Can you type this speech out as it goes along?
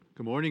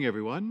Good morning,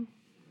 everyone.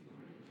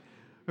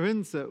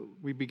 Friends,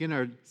 we begin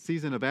our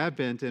season of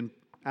Advent, and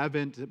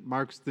Advent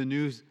marks the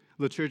new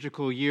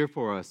liturgical year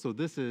for us. So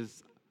this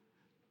is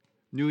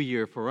New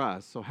Year for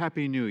us. So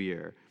Happy New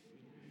Year.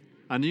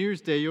 On New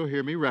Year's Day, you'll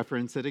hear me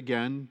reference it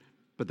again,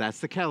 but that's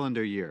the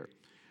calendar year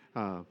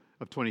of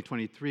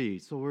 2023.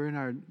 So we're in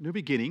our new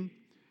beginning,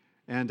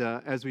 and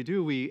as we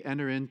do, we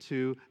enter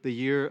into the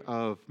year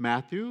of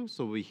Matthew.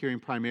 So we'll be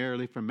hearing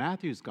primarily from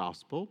Matthew's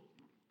Gospel,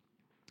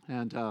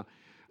 and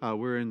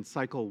we're in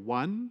cycle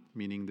 1,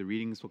 meaning the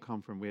readings will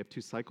come from, we have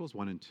 2 cycles,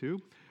 1 and 2.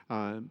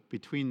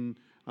 Between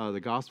the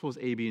Gospels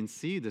A, B, and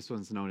C, this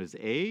one's known as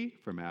A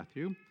for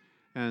Matthew.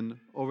 And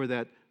over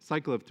that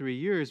cycle of 3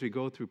 years, we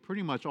go through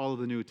pretty much all of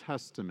the New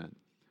Testament.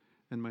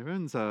 And my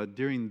friends,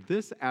 during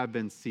this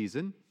Advent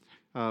season,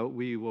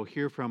 we will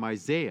hear from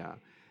Isaiah.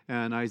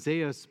 And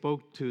Isaiah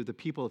spoke to the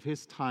people of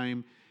his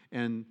time,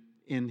 and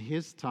in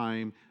his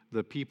time,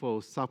 the people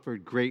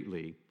suffered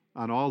greatly.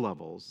 On all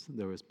levels.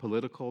 There was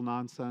political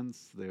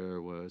nonsense,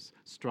 there was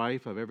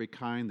strife of every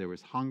kind, there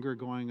was hunger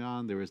going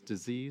on, there was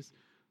disease.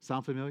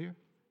 Sound familiar?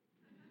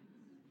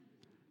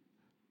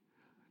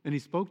 And he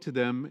spoke to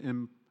them,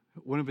 and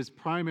one of his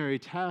primary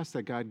tasks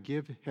that God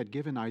had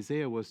given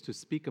Isaiah was to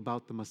speak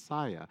about the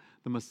Messiah.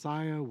 The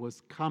Messiah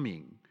was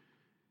coming,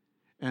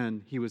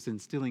 and he was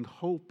instilling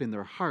hope in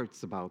their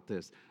hearts about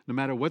this. No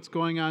matter what's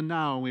going on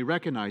now, and we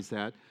recognize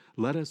that,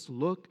 let us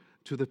look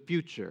to the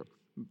future.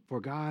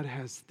 For God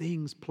has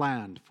things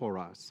planned for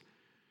us.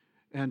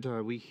 And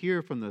we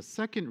hear from the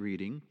second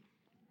reading,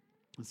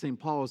 St.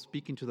 Paul is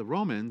speaking to the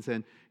Romans,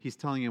 and he's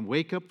telling them,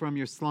 wake up from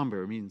your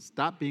slumber. I mean,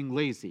 stop being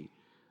lazy.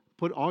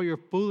 Put all your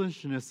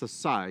foolishness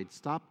aside.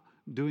 Stop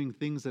doing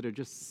things that are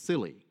just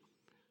silly.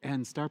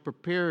 And start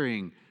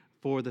preparing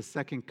for the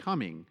second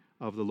coming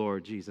of the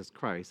Lord Jesus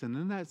Christ. And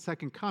in that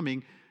second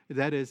coming,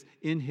 that is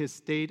in his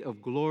state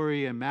of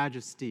glory and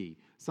majesty,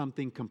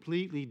 something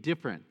completely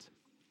different.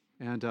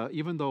 And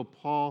even though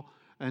Paul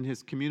and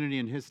his community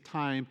in his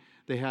time,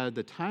 they had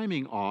the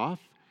timing off,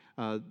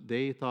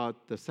 they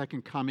thought the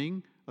second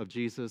coming of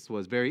Jesus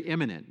was very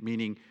imminent,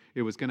 meaning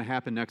it was going to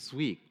happen next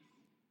week.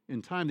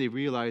 In time, they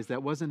realized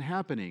that wasn't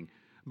happening.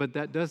 But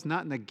that does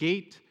not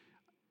negate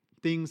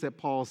things that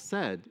Paul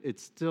said. It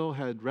still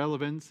had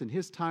relevance in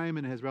his time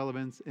and has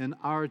relevance in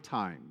our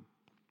time.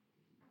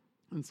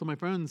 And so, my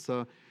friends,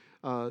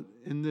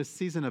 in this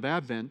season of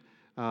Advent,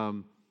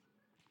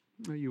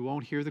 you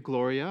won't hear the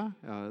Gloria.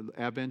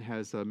 Advent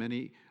has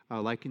many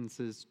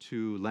likenesses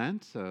to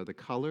Lent. The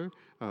color,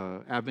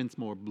 Advent's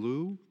more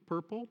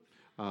blue-purple.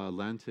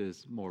 Lent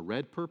is more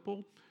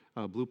red-purple.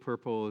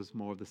 Blue-purple is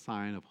more of the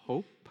sign of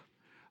hope.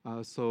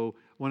 So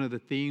one of the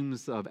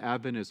themes of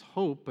Advent is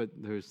hope, but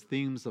there's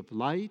themes of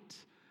light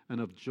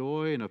and of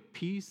joy and of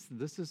peace.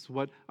 This is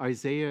what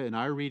Isaiah in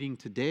our reading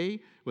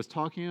today was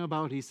talking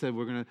about. He said,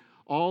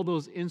 all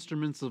those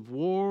instruments of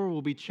war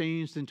will be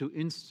changed into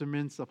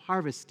instruments of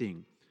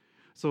harvesting.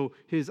 So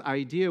his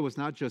idea was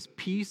not just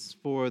peace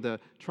for the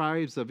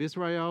tribes of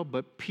Israel,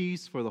 but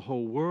peace for the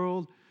whole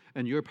world.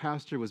 And your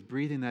pastor was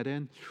breathing that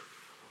in.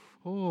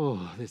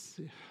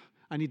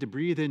 I need to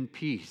breathe in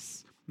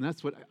peace. And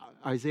that's what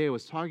Isaiah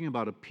was talking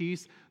about, a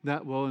peace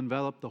that will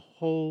envelop the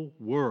whole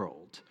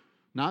world.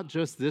 Not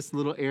just this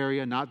little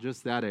area, not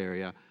just that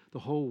area, the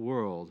whole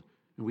world.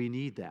 And we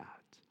need that.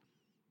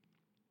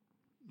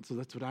 So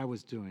that's what I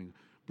was doing.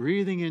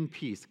 Breathing in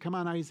peace. Come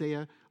on,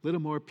 Isaiah, a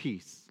little more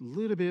peace, a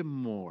little bit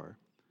more.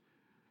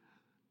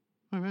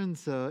 My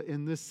friends,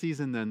 in this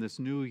season then, this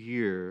new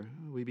year,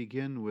 we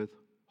begin with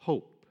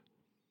hope.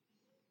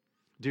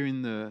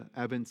 During the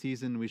Advent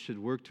season, we should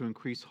work to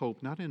increase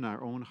hope, not in our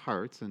own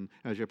hearts, and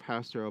as your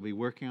pastor, I'll be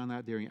working on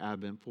that during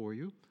Advent for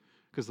you,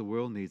 because the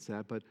world needs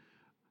that, but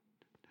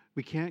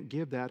we can't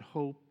give that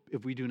hope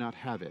if we do not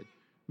have it,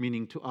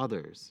 meaning to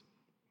others.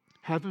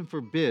 Heaven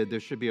forbid there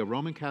should be a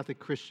Roman Catholic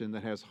Christian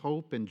that has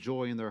hope and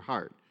joy in their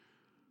heart,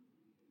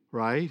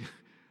 right?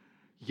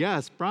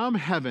 Yes, from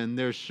heaven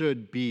there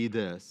should be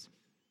this.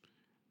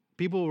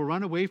 People will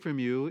run away from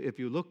you if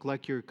you look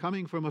like you're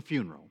coming from a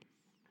funeral.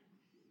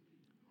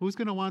 Who's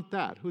going to want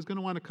that? Who's going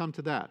to want to come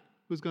to that?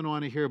 Who's going to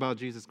want to hear about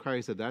Jesus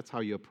Christ if that's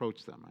how you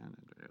approach them?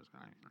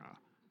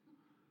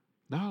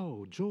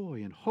 No,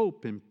 joy and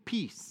hope and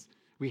peace.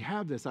 We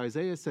have this.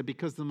 Isaiah said,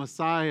 because the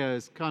Messiah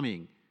is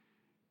coming.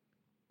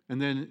 And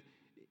then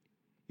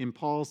in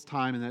Paul's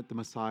time, and that the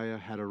Messiah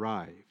had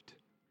arrived.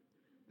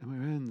 And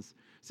my friends,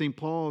 St.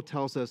 Paul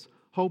tells us,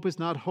 hope is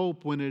not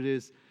hope when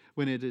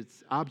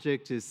its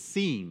object is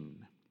seen.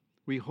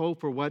 We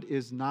hope for what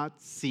is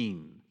not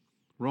seen.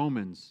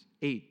 Romans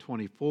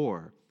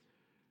 8:24.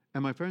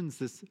 And my friends,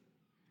 this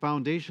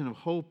foundation of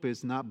hope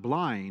is not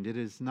blind. It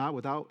is not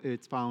without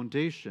its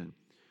foundation,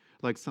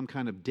 like some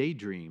kind of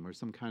daydream or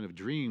some kind of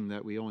dream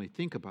that we only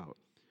think about.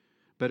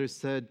 Better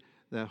said,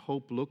 that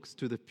hope looks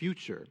to the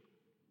future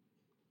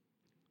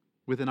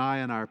with an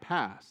eye on our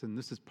past. And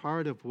this is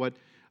part of what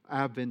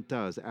Advent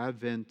does.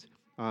 Advent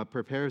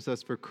prepares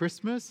us for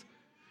Christmas.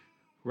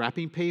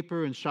 Wrapping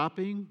paper and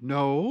shopping?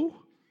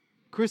 No.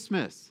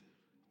 Christmas.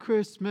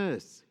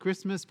 Christmas.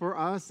 Christmas for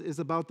us is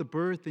about the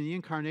birth and the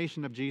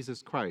incarnation of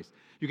Jesus Christ.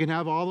 You can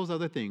have all those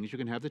other things. You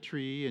can have the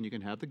tree, and you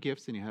can have the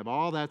gifts, and you have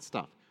all that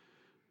stuff.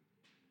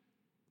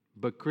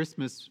 But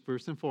Christmas,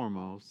 first and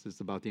foremost,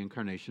 is about the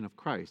incarnation of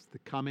Christ, the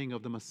coming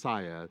of the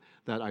Messiah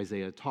that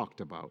Isaiah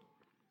talked about.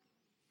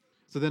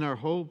 So then our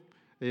hope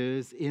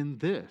is in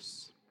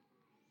this.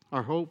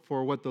 Our hope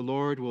for what the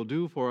Lord will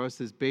do for us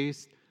is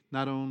based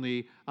not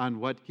only on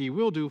what he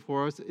will do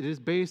for us, it is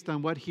based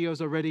on what he has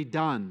already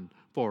done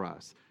for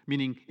us.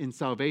 Meaning, in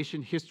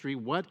salvation history,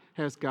 what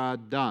has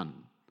God done?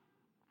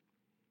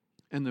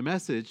 And the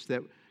message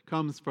that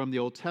comes from the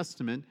Old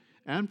Testament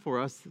and for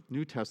us,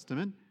 New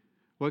Testament,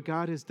 what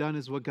God has done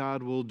is what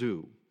God will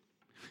do.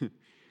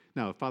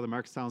 Now, Father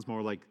Mark sounds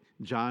more like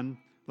John's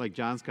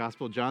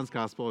gospel. John's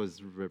gospel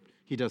is,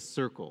 he does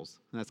circles,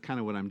 and that's kind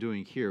of what I'm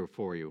doing here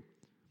for you.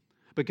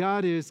 But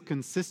God is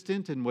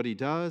consistent in what he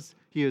does.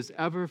 He is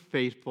ever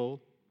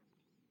faithful.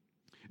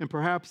 And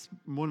perhaps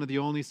one of the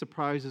only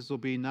surprises will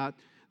be not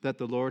that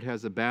the Lord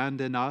has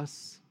abandoned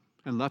us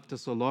and left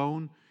us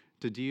alone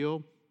to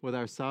deal with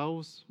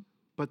ourselves,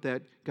 but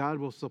that God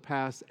will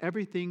surpass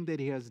everything that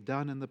he has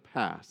done in the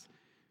past.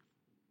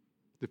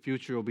 The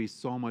future will be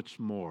so much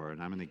more,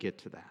 and I'm going to get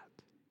to that.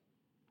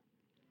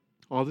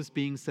 All this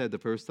being said, the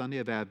first Sunday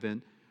of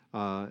Advent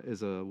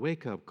is a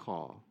wake-up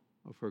call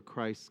for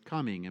Christ's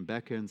coming and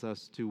beckons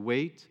us to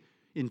wait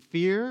in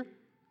fear,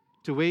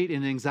 to wait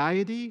in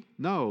anxiety.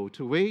 No,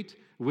 to wait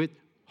with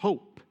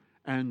hope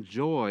and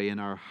joy in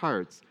our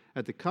hearts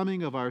at the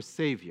coming of our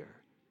Savior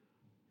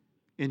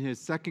in his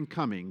second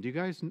coming. Do you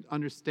guys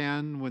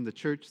understand when the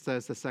church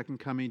says the second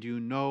coming? Do you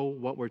know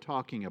what we're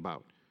talking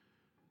about?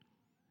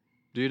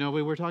 Do you know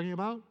what we're talking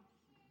about?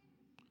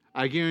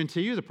 I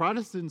guarantee you the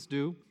Protestants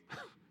do.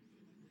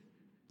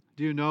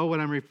 Do you know what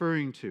I'm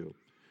referring to?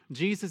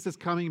 Jesus is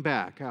coming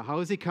back. How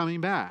is he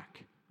coming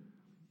back?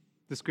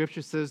 The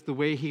scripture says the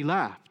way he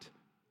left.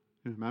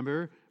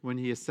 Remember when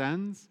he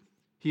ascends?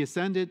 He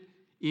ascended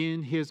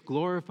in his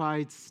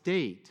glorified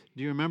state.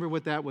 Do you remember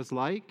what that was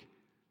like?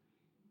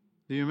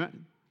 Do you remember?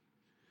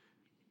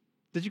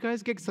 Did you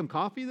guys get some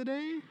coffee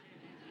today?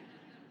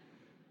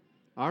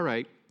 All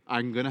right,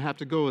 I'm going to have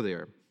to go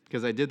there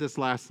because I did this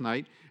last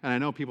night, and I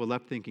know people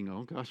left thinking,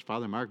 oh gosh,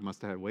 Father Mark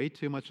must have had way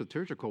too much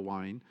liturgical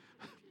wine.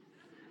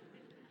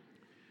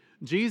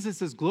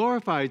 Jesus'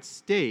 glorified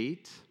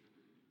state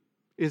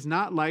is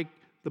not like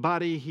the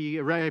body he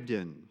arrived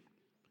in.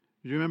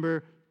 You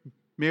remember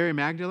Mary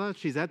Magdalene?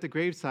 She's at the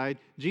graveside.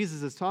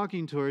 Jesus is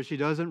talking to her. She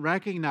doesn't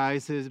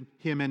recognize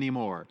him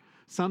anymore.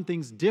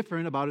 Something's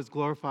different about his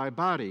glorified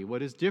body.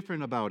 What is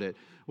different about it?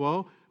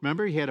 Well,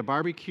 remember he had a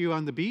barbecue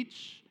on the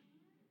beach?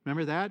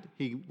 Remember that?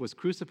 He was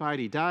crucified.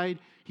 He died.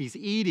 He's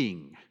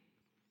eating.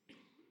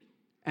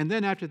 And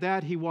then after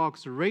that, he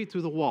walks right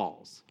through the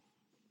walls.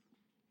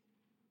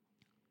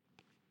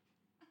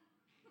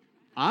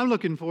 I'm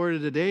looking forward to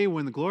the day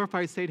when the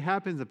glorified state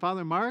happens and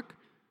Father Mark,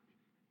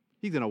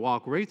 he's going to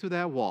walk right through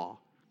that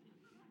wall.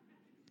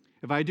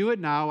 If I do it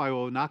now, I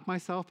will knock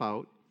myself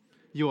out.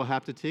 You will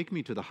have to take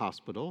me to the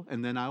hospital,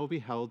 and then I will be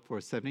held for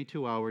a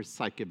 72-hour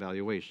psych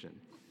evaluation.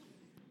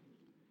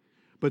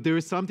 But there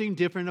is something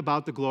different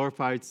about the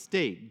glorified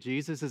state.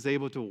 Jesus is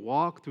able to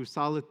walk through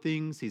solid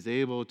things. He's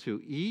able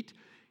to eat.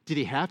 Did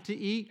he have to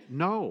eat?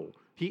 No.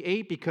 He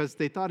ate because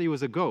they thought he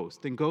was a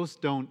ghost, and ghosts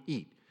don't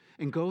eat.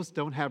 And ghosts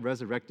don't have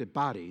resurrected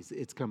bodies.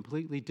 It's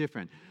completely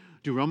different.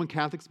 Do Roman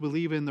Catholics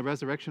believe in the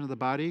resurrection of the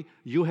body?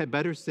 You had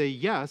better say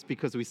yes,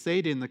 because we say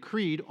it in the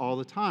creed all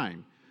the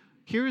time.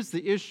 Here's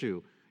the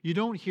issue. You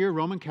don't hear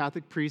Roman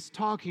Catholic priests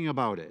talking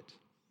about it.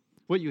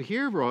 What you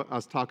hear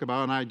us talk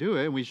about, and I do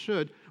it, and we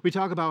should, we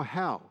talk about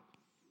hell.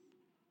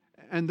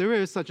 And there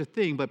is such a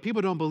thing, but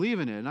people don't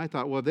believe in it. And I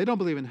thought, well, if they don't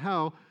believe in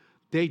hell,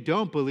 they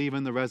don't believe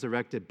in the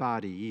resurrected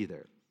body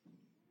either.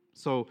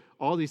 So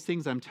all these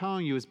things I'm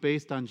telling you is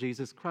based on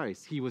Jesus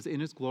Christ. He was in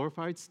his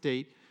glorified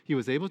state. He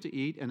was able to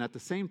eat and at the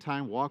same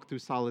time walk through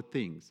solid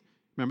things.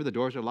 Remember, the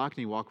doors are locked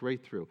and he walked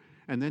right through.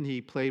 And then he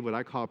played what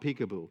I call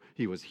peekaboo.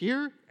 He was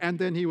here and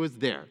then he was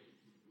there.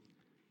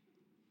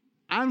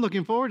 I'm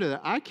looking forward to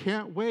that. I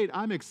can't wait.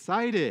 I'm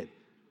excited.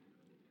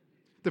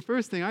 The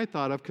first thing I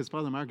thought of, because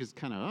Father Mark is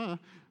kind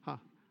of,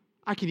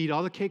 I can eat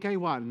all the cake I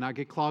want and not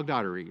get clogged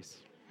arteries.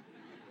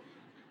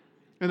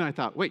 And I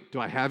thought, wait, do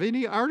I have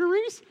any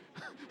arteries?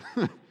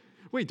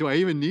 Wait, do I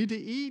even need to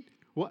eat?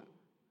 What?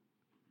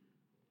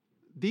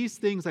 These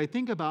things I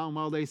think about, and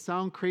while they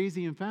sound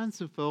crazy and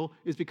fanciful,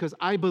 is because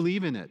I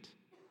believe in it.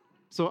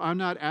 So I'm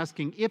not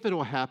asking if it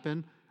will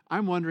happen.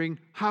 I'm wondering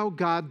how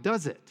God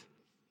does it.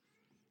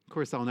 Of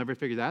course, I'll never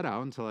figure that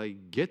out until I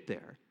get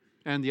there.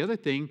 And the other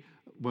thing,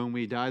 when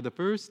we die the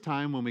first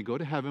time, when we go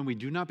to heaven, we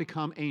do not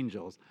become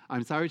angels.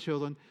 I'm sorry,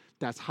 children,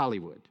 that's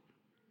Hollywood.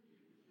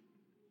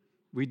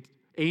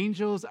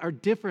 Angels are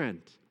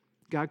different.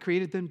 God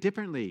created them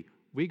differently.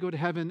 We go to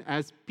heaven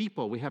as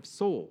people. We have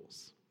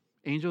souls.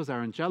 Angels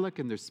are angelic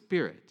in their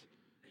spirit.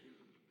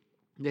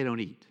 They don't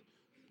eat.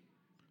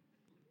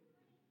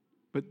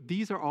 But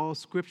these are all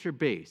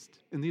scripture-based,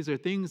 and these are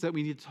things that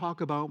we need to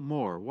talk about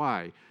more.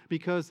 Why?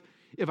 Because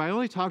If I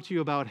only talk to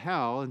you about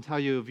hell and tell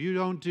you if you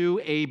don't do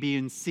A, B,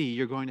 and C,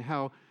 you're going to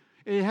hell,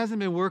 it hasn't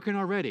been working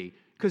already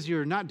because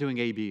you're not doing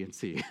A, B, and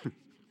C.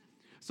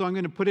 So I'm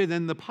going to put it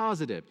in the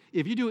positive.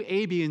 If you do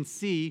A, B, and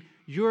C,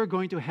 you're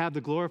going to have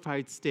the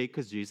glorified state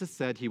because Jesus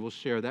said he will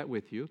share that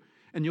with you,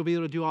 and you'll be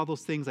able to do all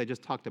those things I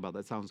just talked about.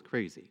 That sounds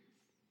crazy.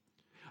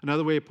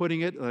 Another way of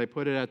putting it, I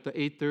put it at the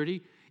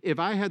 8:30, if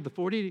I had the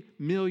 $40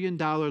 million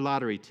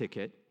lottery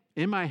ticket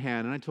in my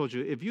hand and I told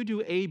you, if you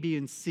do A, B,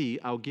 and C,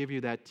 I'll give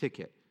you that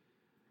ticket,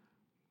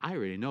 I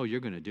already know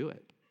you're going to do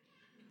it.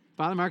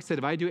 Father Mark said,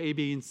 if I do A,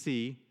 B, and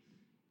C,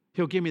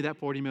 he'll give me that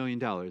 $40 million.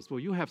 Well,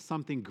 you have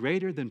something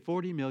greater than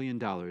 $40 million.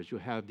 You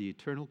have the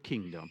eternal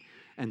kingdom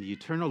and the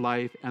eternal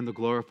life and the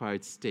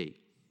glorified state.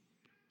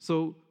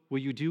 So will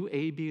you do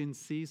A, B, and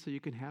C so you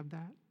can have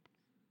that?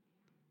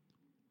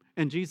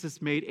 And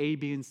Jesus made A,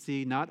 B, and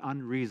C not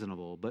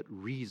unreasonable, but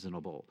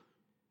reasonable.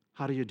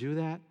 How do you do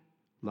that?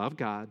 Love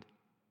God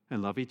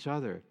and love each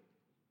other.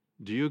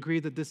 Do you agree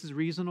that this is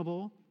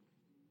reasonable?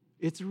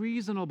 It's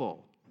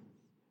reasonable.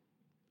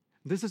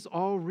 This is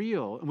all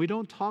real, and we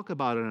don't talk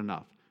about it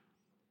enough.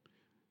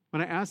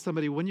 When I ask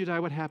somebody, when you die,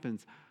 what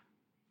happens?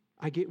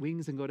 I get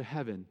wings and go to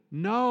heaven.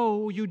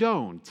 No, you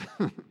don't.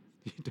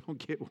 You don't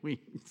get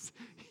wings.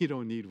 You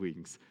don't need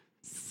wings.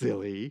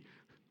 Silly.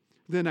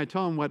 Then I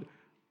tell them what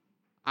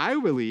I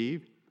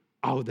believe.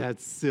 Oh,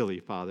 that's silly,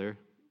 Father.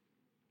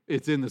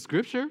 It's in the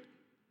scripture.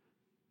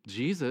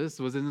 Jesus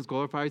was in his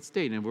glorified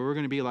state, and if we're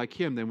going to be like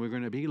him, then we're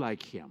going to be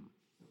like him.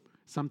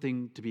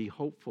 Something to be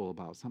hopeful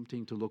about,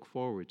 something to look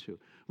forward to.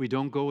 We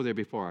don't go there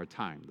before our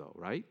time, though,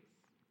 right?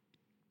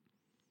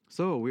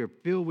 So we are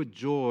filled with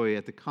joy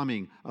at the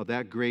coming of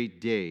that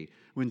great day.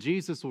 When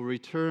Jesus will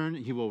return,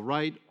 he will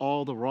right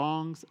all the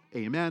wrongs.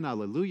 Amen,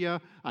 hallelujah.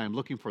 I am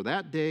looking for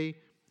that day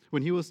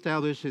when he will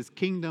establish his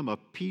kingdom of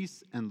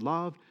peace and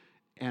love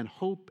and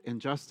hope and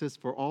justice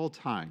for all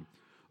time.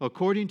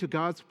 According to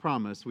God's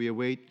promise, we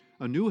await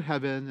a new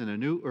heaven and a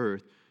new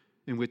earth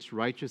in which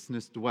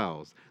righteousness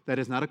dwells. That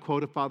is not a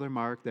quote of Father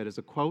Mark. That is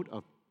a quote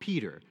of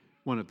Peter,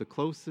 one of the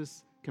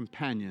closest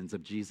companions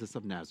of Jesus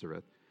of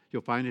Nazareth.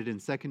 You'll find it in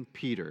 2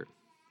 Peter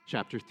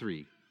chapter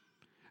 3.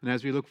 And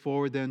as we look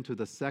forward then to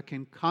the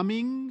second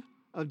coming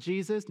of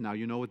Jesus, now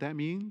you know what that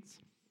means.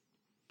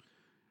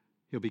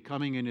 He'll be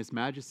coming in his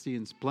majesty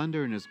and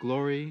splendor and his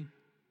glory.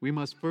 We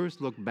must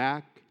first look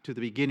back to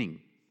the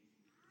beginning,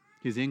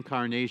 his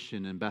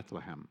incarnation in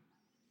Bethlehem,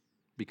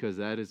 because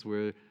that is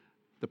where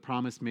the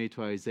promise made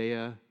to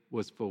Isaiah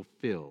was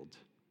fulfilled.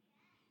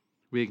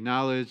 We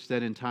acknowledge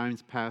that in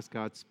times past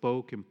God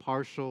spoke in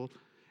partial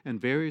and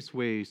various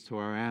ways to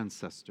our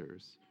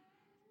ancestors,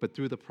 but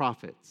through the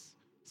prophets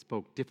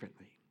spoke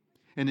differently.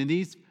 And in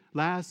these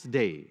last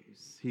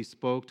days, he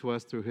spoke to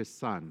us through his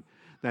Son.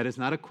 That is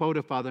not a quote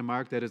of Father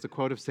Mark, that is a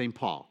quote of St.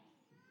 Paul.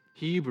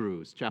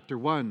 Hebrews chapter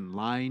 1,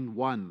 line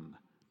 1.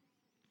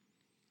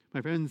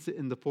 My friends,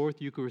 in the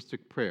fourth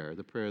Eucharistic prayer,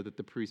 the prayer that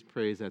the priest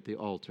prays at the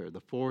altar,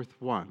 the fourth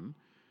one,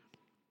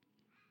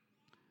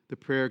 the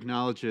prayer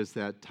acknowledges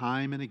that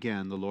time and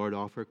again the Lord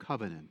offered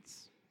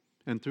covenants,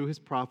 and through his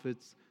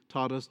prophets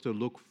taught us to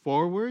look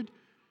forward,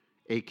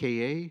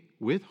 aka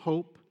with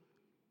hope,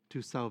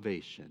 to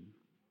salvation.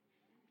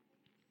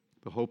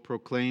 The hope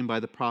proclaimed by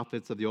the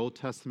prophets of the Old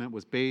Testament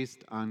was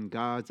based on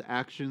God's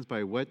actions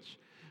by which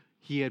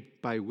he had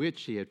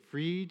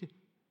freed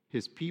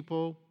his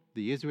people,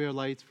 the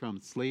Israelites, from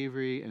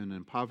slavery and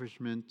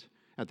impoverishment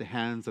at the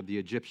hands of the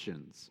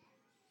Egyptians.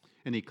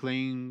 And he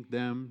claimed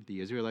them,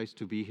 the Israelites,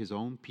 to be his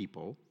own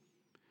people.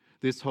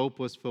 This hope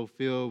was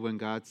fulfilled when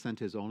God sent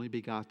his only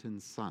begotten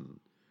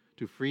Son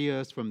to free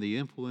us from the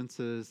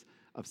influences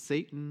of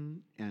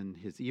Satan and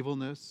his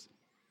evilness,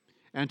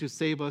 and to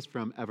save us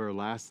from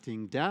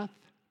everlasting death,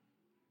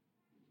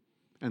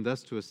 and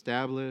thus to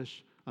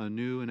establish a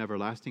new and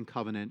everlasting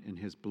covenant in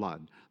his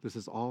blood. This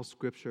is all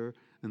scripture,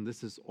 and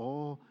this is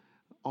all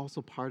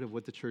also part of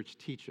what the church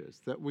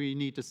teaches, that we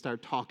need to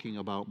start talking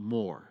about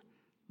more.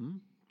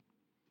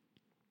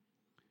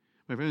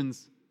 My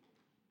friends,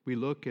 we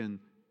look and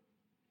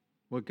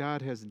what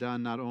God has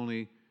done, not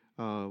only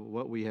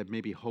what we had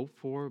maybe hoped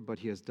for, but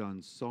he has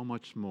done so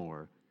much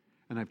more.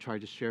 And I've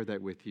tried to share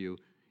that with you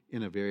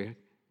in a very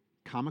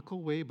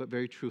comical way, but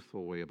very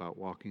truthful way about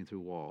walking through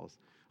walls.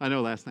 I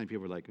know last night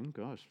people were like, oh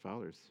gosh,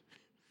 Father's,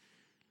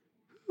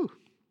 whew.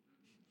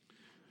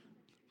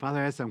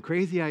 Father has some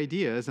crazy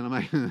ideas. And I'm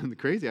like, the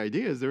crazy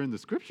ideas, they're in the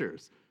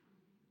scriptures.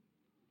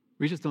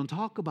 We just don't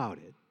talk about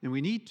it, and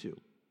we need to.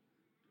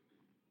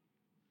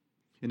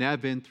 In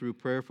Advent, through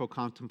prayerful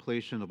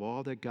contemplation of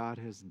all that God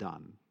has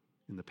done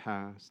in the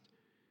past,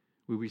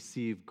 we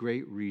receive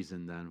great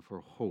reason then for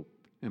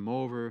hope. And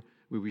moreover,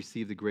 we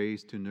receive the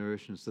grace to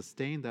nourish and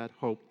sustain that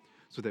hope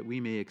so that we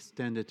may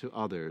extend it to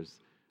others.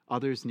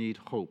 Others need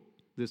hope.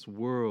 This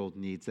world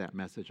needs that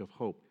message of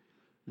hope.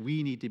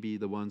 We need to be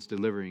the ones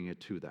delivering it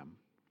to them.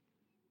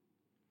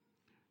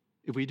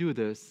 If we do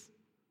this,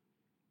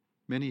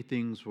 many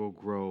things will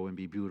grow and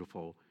be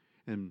beautiful,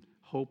 and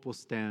hope will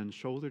stand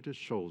shoulder to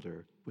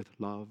shoulder with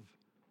love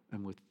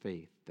and with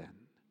faith then.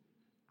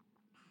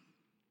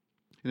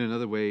 In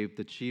another way,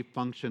 the chief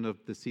function of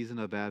the season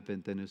of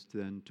Advent then is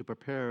to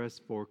prepare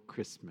us for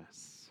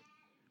Christmas.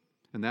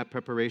 And that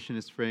preparation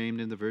is framed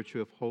in the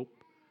virtue of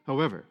hope.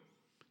 However,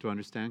 to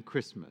understand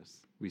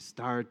Christmas, we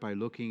start by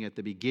looking at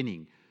the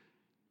beginning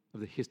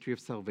of the history of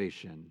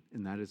salvation,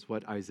 and that is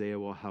what Isaiah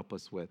will help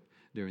us with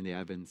during the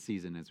Advent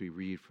season as we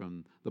read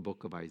from the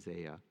book of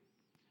Isaiah.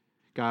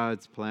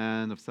 God's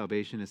plan of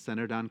salvation is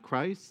centered on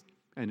Christ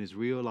and is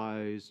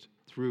realized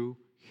through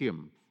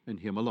Him and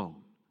Him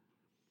alone.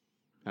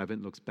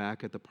 Advent looks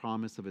back at the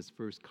promise of His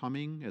first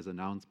coming as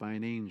announced by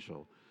an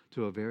angel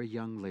to a very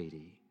young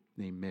lady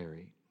named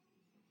Mary.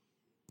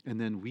 And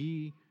then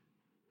we,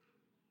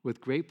 with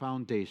great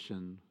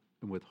foundation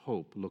and with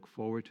hope, look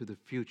forward to the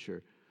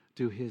future,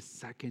 to His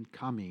second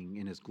coming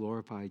in His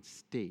glorified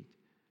state,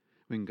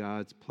 when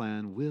God's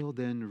plan will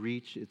then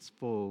reach its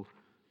full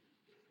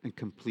and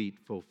complete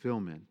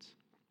fulfillment.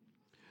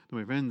 Now,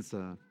 my friends,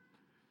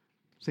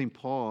 St.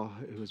 Paul,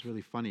 it was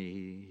really funny.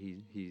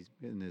 He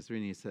in his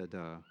reading, he said,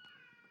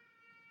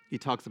 he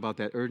talks about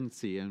that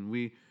urgency, and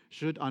we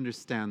should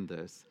understand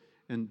this.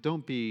 And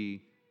don't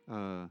be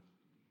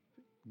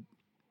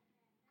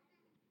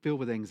filled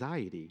with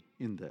anxiety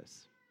in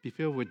this. Be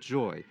filled with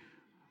joy.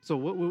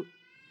 So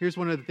here's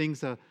one of the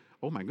things, oh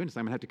my goodness,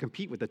 I'm going to have to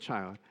compete with the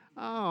child.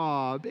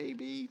 Oh,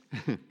 baby.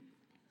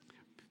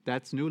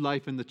 That's new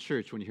life in the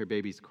church when you hear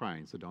babies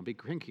crying, so don't be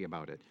cranky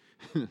about it.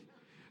 So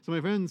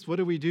my friends, what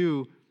do we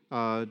do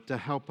to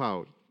help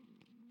out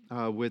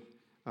with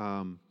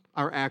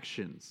our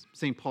actions?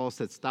 St. Paul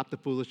said, stop the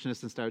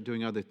foolishness and start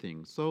doing other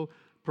things. So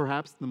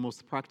perhaps the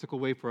most practical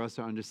way for us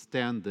to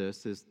understand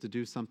this is to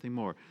do something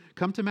more.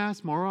 Come to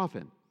Mass more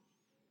often.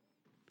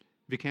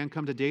 If you can't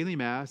come to daily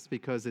Mass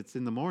because it's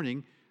in the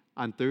morning,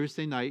 on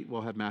Thursday night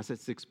we'll have Mass at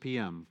 6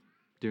 p.m.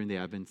 during the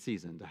Advent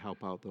season to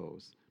help out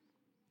those.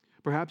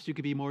 Perhaps you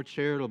could be more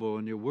charitable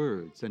in your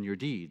words and your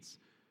deeds,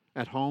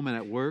 at home and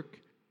at work,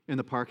 in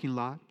the parking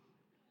lot,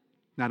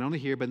 not only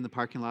here, but in the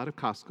parking lot of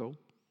Costco.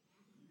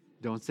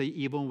 Don't say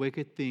evil and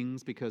wicked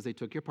things because they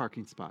took your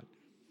parking spot.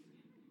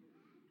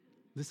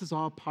 This is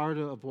all part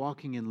of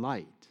walking in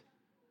light.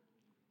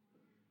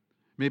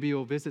 Maybe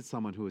you'll visit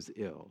someone who is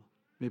ill.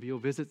 Maybe you'll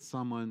visit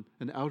someone,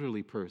 an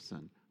elderly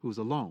person who's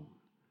alone.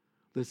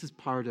 This is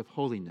part of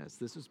holiness.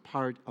 This is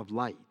part of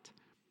light,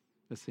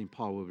 as St.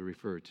 Paul will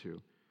refer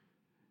to.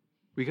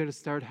 We got to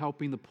start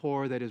helping the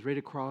poor that is right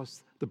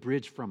across the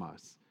bridge from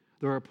us.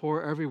 There are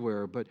poor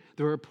everywhere, but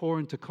there are poor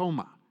in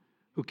Tacoma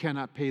who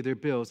cannot pay their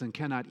bills and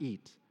cannot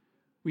eat.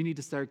 We need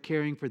to start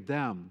caring for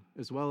them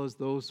as well as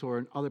those who are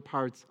in other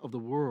parts of the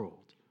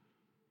world.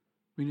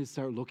 We need to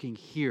start looking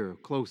here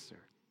closer.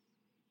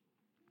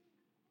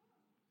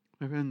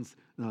 My friends,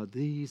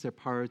 these are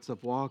parts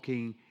of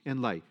walking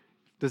in light.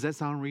 Does that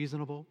sound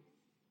reasonable?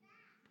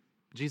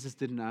 Jesus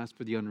didn't ask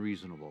for the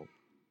unreasonable.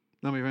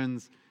 Now, my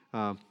friends,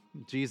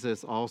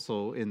 Jesus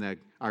also in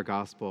our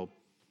gospel,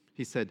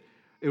 he said,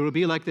 it will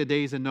be like the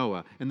days of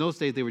Noah. In those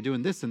days, they were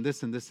doing this and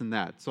this and this and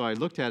that. So I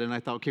looked at it and I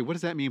thought, okay, what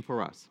does that mean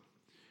for us?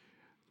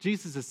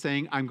 Jesus is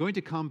saying, I'm going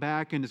to come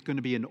back and it's going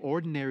to be an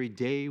ordinary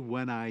day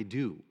when I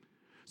do.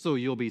 So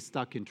you'll be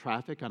stuck in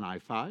traffic on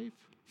I-5.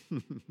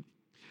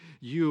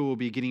 You will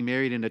be getting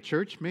married in a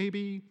church,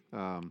 maybe.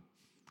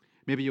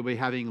 Maybe you'll be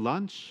having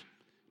lunch.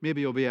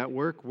 Maybe you'll be at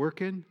work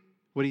working.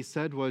 What he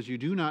said was, you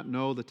do not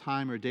know the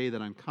time or day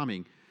that I'm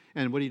coming.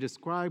 And what he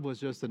described was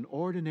just an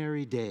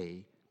ordinary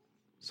day.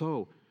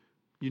 So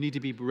you need to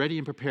be ready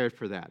and prepared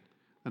for that.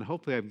 And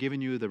hopefully I've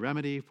given you the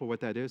remedy for what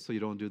that is so you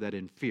don't do that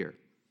in fear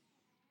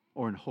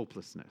or in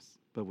hopelessness,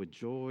 but with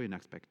joy and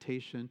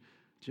expectation.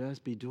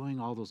 Just be doing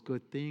all those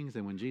good things.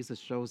 And when Jesus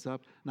shows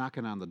up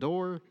knocking on the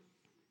door,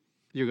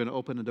 you're going to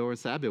open the door and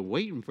say, I've been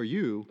waiting for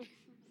you.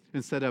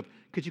 Instead of,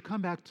 could you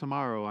come back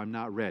tomorrow? I'm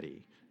not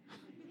ready.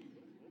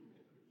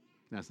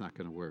 That's not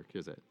going to work,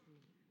 is it?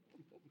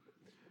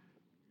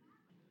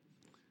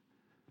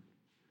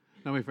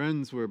 Now, my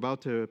friends, we're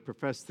about to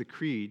profess the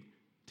creed.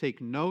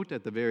 Take note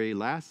at the very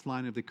last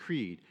line of the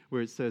creed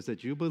where it says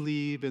that you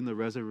believe in the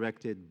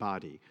resurrected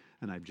body.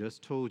 And I've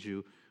just told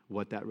you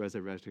what that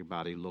resurrected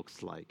body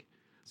looks like.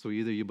 So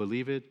either you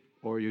believe it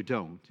or you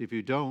don't. If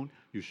you don't,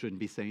 you shouldn't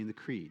be saying the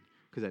creed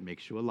because that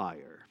makes you a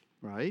liar,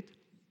 right?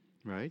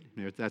 Right?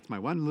 That's my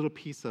one little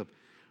piece of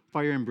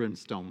fire and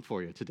brimstone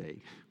for you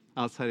today.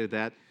 Outside of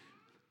that,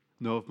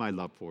 know of my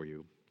love for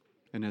you.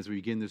 And as we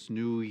begin this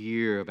new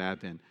year of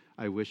Advent,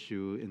 I wish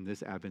you in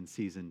this Advent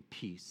season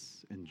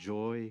peace and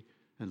joy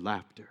and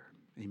laughter.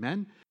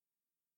 Amen?